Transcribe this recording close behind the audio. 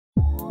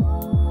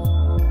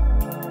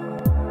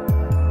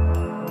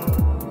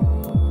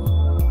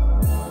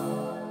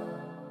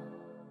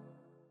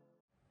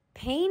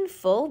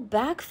full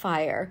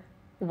backfire.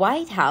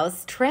 White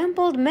House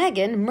trampled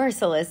Meghan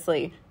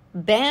mercilessly.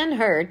 Ban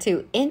her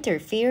to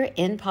interfere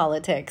in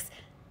politics.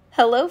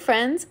 Hello,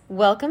 friends.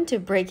 Welcome to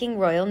Breaking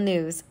Royal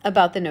News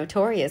about the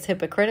notorious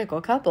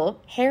hypocritical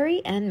couple,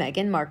 Harry and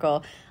Meghan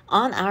Markle,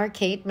 on our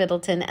Kate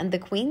Middleton and the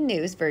Queen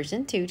News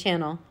version 2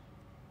 channel.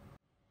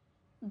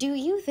 Do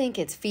you think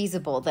it's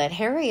feasible that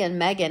Harry and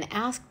Meghan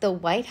asked the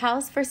White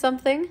House for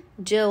something,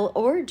 Jill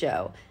or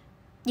Joe?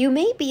 You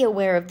may be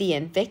aware of the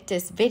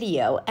Invictus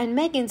video and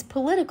Meghan's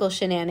political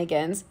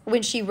shenanigans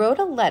when she wrote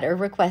a letter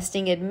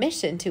requesting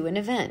admission to an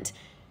event.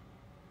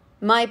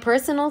 My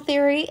personal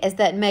theory is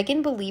that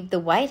Meghan believed the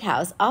White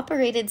House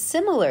operated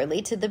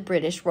similarly to the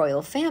British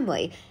royal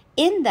family,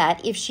 in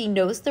that if she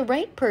knows the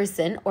right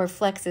person or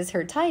flexes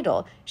her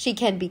title, she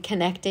can be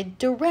connected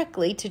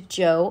directly to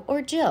Joe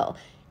or Jill,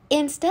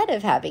 instead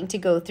of having to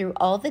go through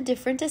all the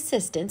different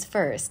assistants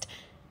first.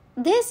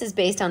 This is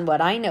based on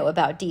what I know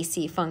about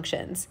DC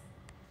functions.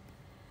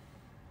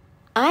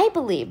 I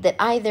believe that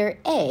either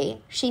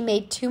A, she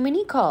made too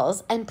many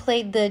calls and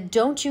played the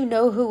 "don't you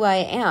know who I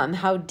am,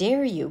 how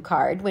dare you"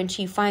 card when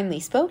she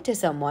finally spoke to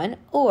someone,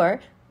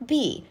 or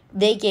B,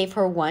 they gave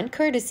her one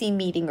courtesy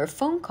meeting or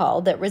phone call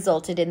that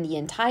resulted in the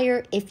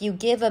entire "if you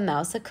give a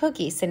mouse a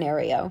cookie"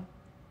 scenario.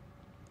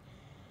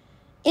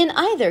 In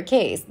either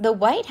case, the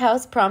White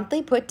House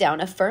promptly put down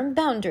a firm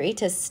boundary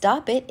to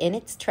stop it in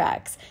its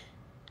tracks.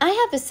 I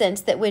have a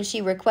sense that when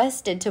she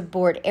requested to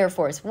board Air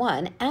Force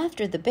One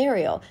after the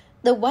burial,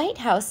 the White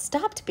House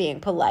stopped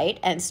being polite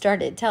and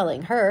started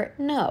telling her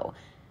no.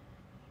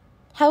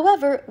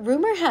 However,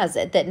 rumor has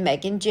it that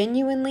Meghan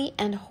genuinely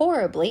and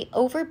horribly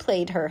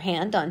overplayed her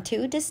hand on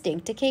 2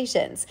 distinct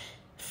occasions.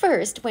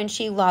 First, when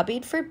she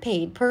lobbied for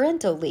paid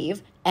parental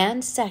leave,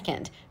 and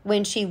second,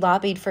 when she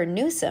lobbied for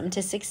Newsom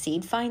to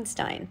succeed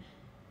Feinstein.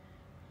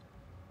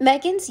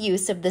 Meghan's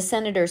use of the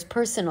senator's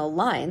personal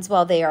lines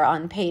while they are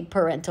on paid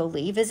parental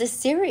leave is a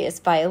serious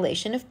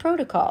violation of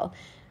protocol.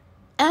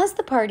 As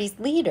the party's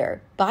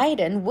leader,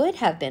 Biden would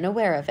have been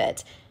aware of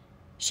it.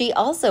 She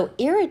also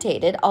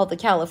irritated all the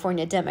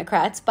California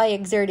Democrats by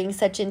exerting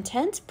such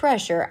intense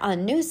pressure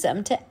on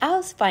Newsom to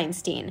oust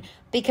Feinstein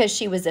because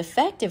she was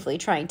effectively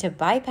trying to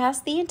bypass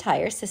the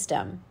entire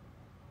system.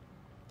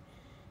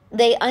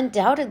 They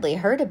undoubtedly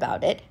heard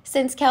about it,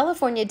 since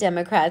California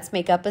Democrats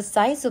make up a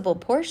sizable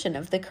portion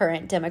of the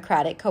current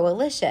Democratic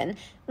coalition,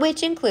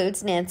 which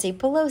includes Nancy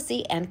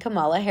Pelosi and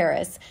Kamala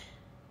Harris.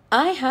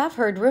 I have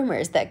heard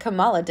rumors that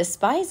Kamala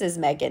despises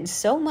Meghan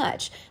so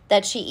much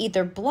that she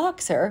either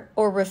blocks her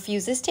or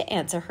refuses to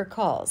answer her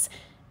calls.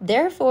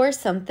 Therefore,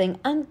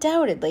 something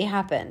undoubtedly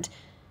happened.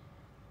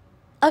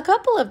 A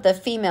couple of the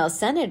female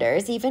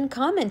senators even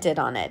commented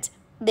on it.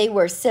 They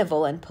were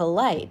civil and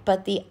polite,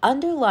 but the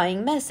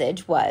underlying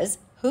message was,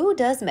 "Who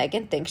does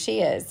Meghan think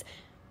she is?"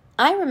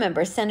 I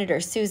remember Senator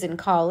Susan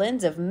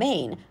Collins of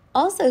Maine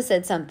also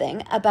said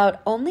something about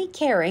only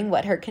caring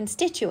what her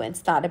constituents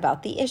thought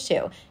about the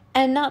issue,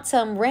 and not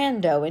some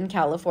rando in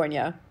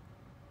California.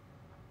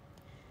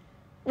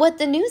 What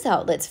the news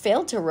outlets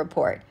failed to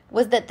report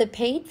was that the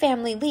paid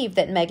family leave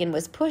that Meghan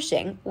was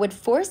pushing would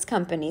force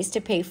companies to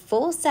pay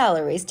full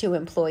salaries to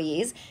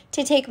employees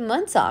to take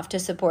months off to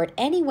support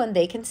anyone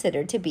they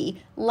considered to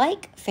be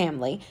like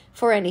family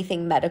for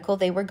anything medical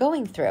they were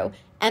going through,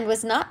 and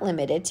was not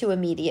limited to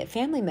immediate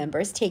family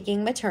members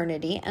taking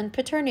maternity and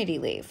paternity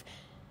leave.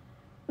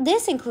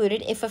 This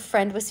included if a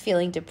friend was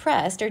feeling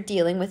depressed or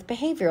dealing with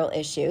behavioral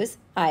issues,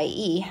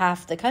 i.e.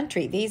 half the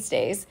country these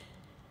days.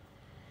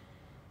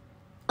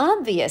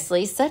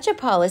 Obviously, such a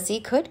policy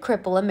could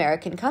cripple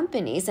American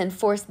companies and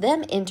force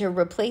them into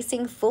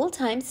replacing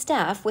full-time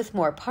staff with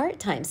more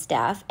part-time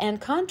staff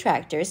and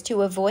contractors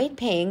to avoid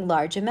paying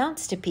large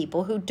amounts to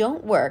people who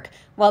don't work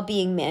while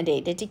being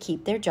mandated to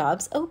keep their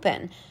jobs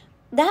open.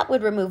 That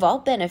would remove all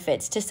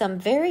benefits to some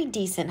very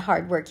decent,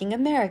 hardworking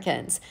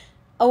Americans.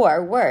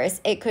 Or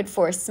worse, it could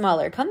force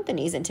smaller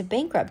companies into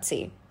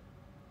bankruptcy.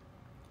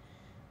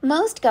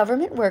 Most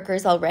government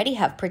workers already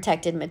have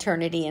protected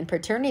maternity and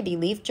paternity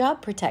leave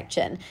job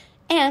protection,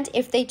 and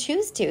if they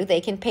choose to,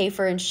 they can pay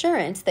for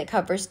insurance that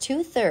covers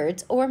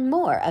 2/3 or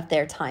more of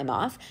their time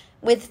off,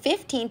 with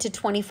 15 to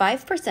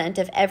 25%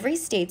 of every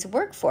state's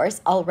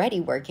workforce already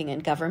working in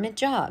government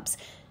jobs.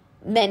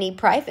 Many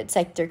private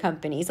sector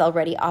companies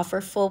already offer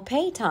full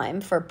pay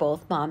time for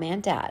both mom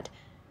and dad.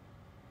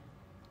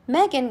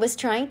 Meghan was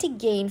trying to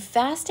gain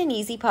fast and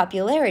easy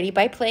popularity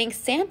by playing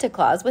Santa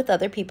Claus with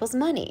other people's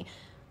money.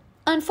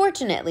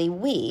 Unfortunately,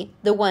 we,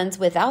 the ones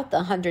without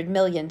the $100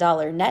 million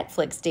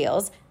Netflix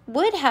deals,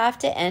 would have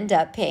to end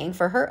up paying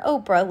for her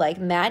Oprah-like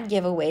mad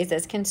giveaways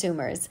as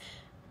consumers.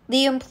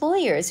 The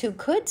employers who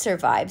could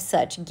survive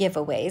such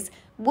giveaways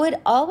would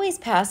always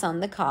pass on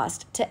the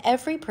cost to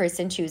every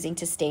person choosing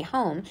to stay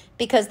home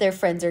because their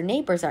friends or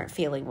neighbors aren't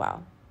feeling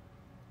well.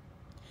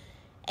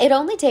 It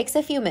only takes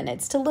a few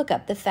minutes to look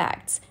up the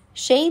facts.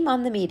 Shame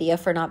on the media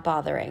for not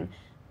bothering.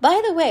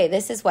 By the way,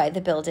 this is why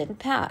the bill didn't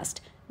pass.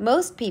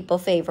 Most people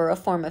favor a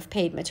form of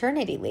paid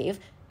maternity leave,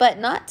 but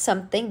not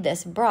something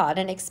this broad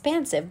and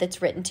expansive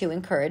that's written to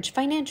encourage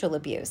financial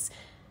abuse.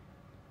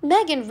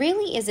 Meghan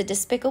really is a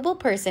despicable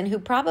person who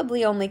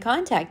probably only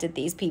contacted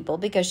these people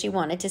because she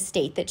wanted to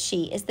state that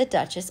she is the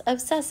Duchess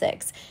of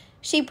Sussex.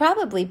 She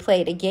probably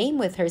played a game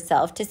with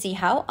herself to see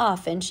how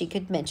often she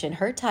could mention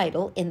her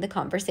title in the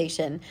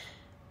conversation.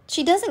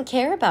 She doesn't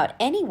care about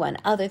anyone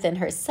other than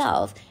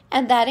herself,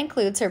 and that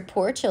includes her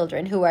poor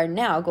children who are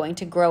now going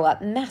to grow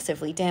up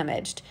massively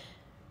damaged.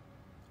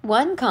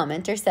 One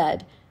commenter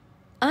said,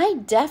 "I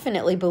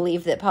definitely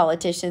believe that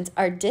politicians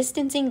are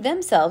distancing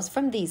themselves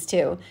from these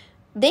two.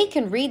 They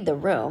can read the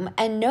room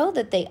and know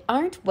that they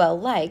aren't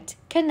well-liked,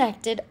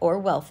 connected, or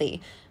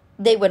wealthy.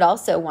 They would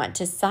also want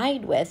to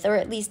side with, or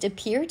at least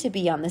appear to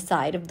be on the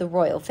side of the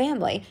royal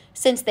family,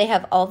 since they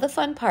have all the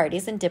fun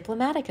parties and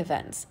diplomatic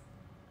events."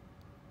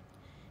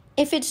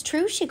 If it's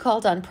true she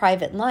called on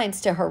private lines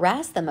to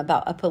harass them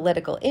about a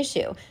political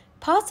issue,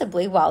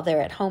 possibly while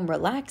they're at home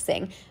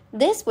relaxing,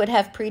 this would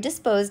have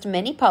predisposed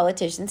many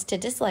politicians to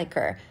dislike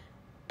her.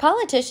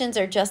 Politicians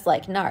are just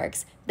like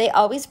narcs. They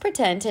always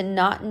pretend to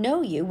not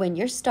know you when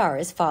your star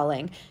is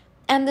falling.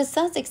 And the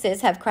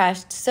Sussexes have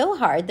crashed so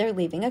hard they're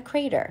leaving a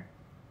crater.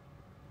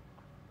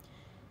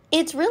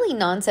 It's really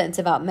nonsense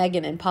about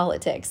Meghan in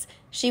politics.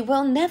 She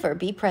will never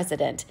be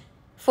president.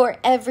 For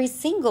every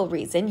single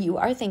reason you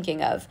are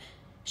thinking of.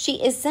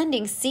 She is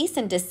sending cease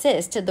and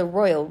desist to the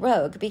royal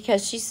rogue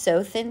because she's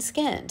so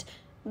thin-skinned.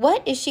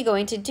 What is she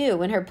going to do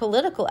when her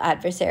political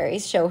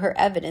adversaries show her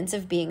evidence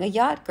of being a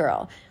yacht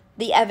girl?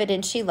 The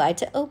evidence she lied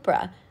to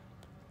Oprah.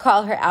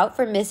 Call her out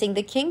for missing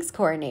the king's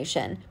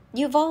coronation,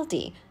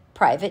 Uvalde,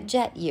 private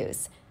jet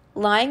use,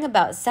 lying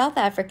about South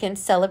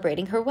Africans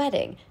celebrating her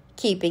wedding,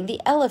 keeping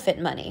the elephant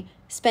money,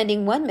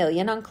 spending $1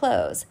 million on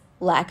clothes,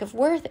 lack of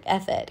work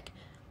ethic,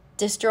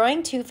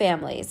 destroying 2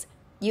 families,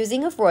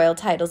 using of royal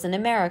titles in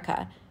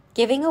America,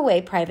 giving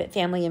away private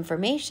family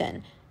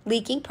information,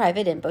 leaking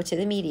private info to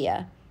the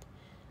media.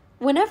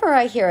 Whenever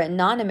I hear a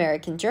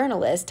non-American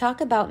journalist talk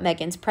about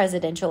Meghan's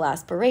presidential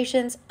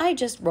aspirations, I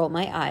just roll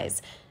my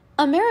eyes.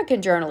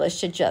 American journalists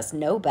should just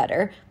know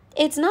better.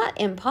 It's not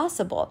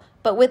impossible,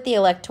 but with the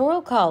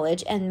Electoral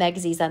College and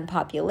Megsy's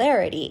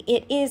unpopularity,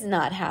 it is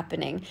not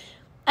happening.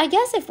 I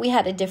guess if we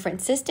had a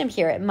different system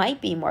here, it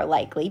might be more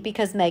likely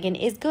because Meghan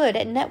is good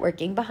at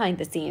networking behind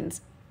the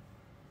scenes.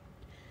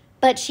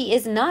 But she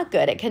is not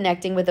good at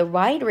connecting with a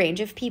wide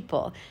range of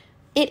people.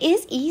 It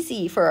is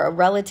easy for a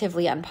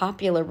relatively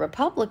unpopular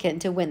Republican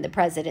to win the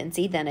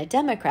presidency than a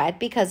Democrat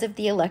because of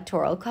the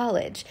Electoral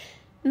College.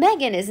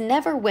 Meghan is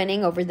never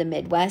winning over the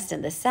Midwest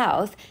and the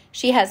South.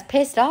 She has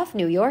pissed off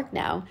New York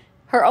now.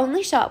 Her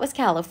only shot was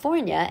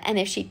California, and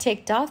if she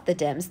ticked off the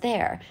Dems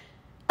there.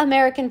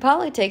 American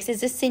politics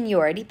is a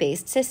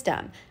seniority-based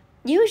system.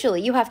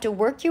 Usually you have to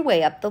work your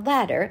way up the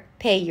ladder,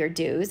 pay your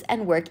dues,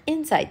 and work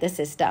inside the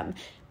system.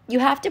 You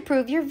have to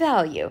prove your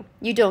value.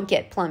 You don't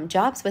get plum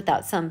jobs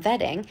without some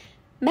vetting.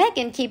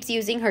 Meghan keeps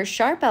using her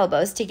sharp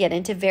elbows to get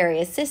into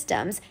various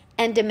systems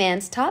and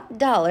demands top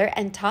dollar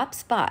and top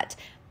spot.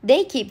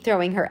 They keep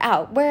throwing her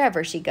out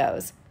wherever she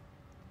goes.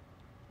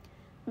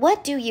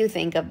 What do you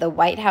think of the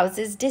White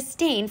House's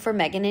disdain for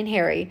Meghan and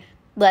Harry?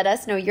 Let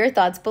us know your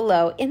thoughts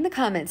below in the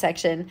comment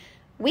section.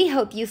 We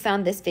hope you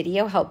found this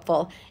video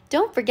helpful.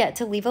 Don't forget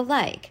to leave a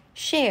like,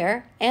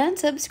 share, and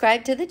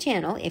subscribe to the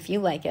channel if you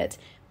like it.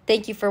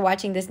 Thank you for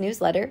watching this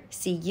newsletter.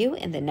 See you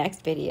in the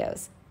next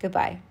videos.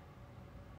 Goodbye.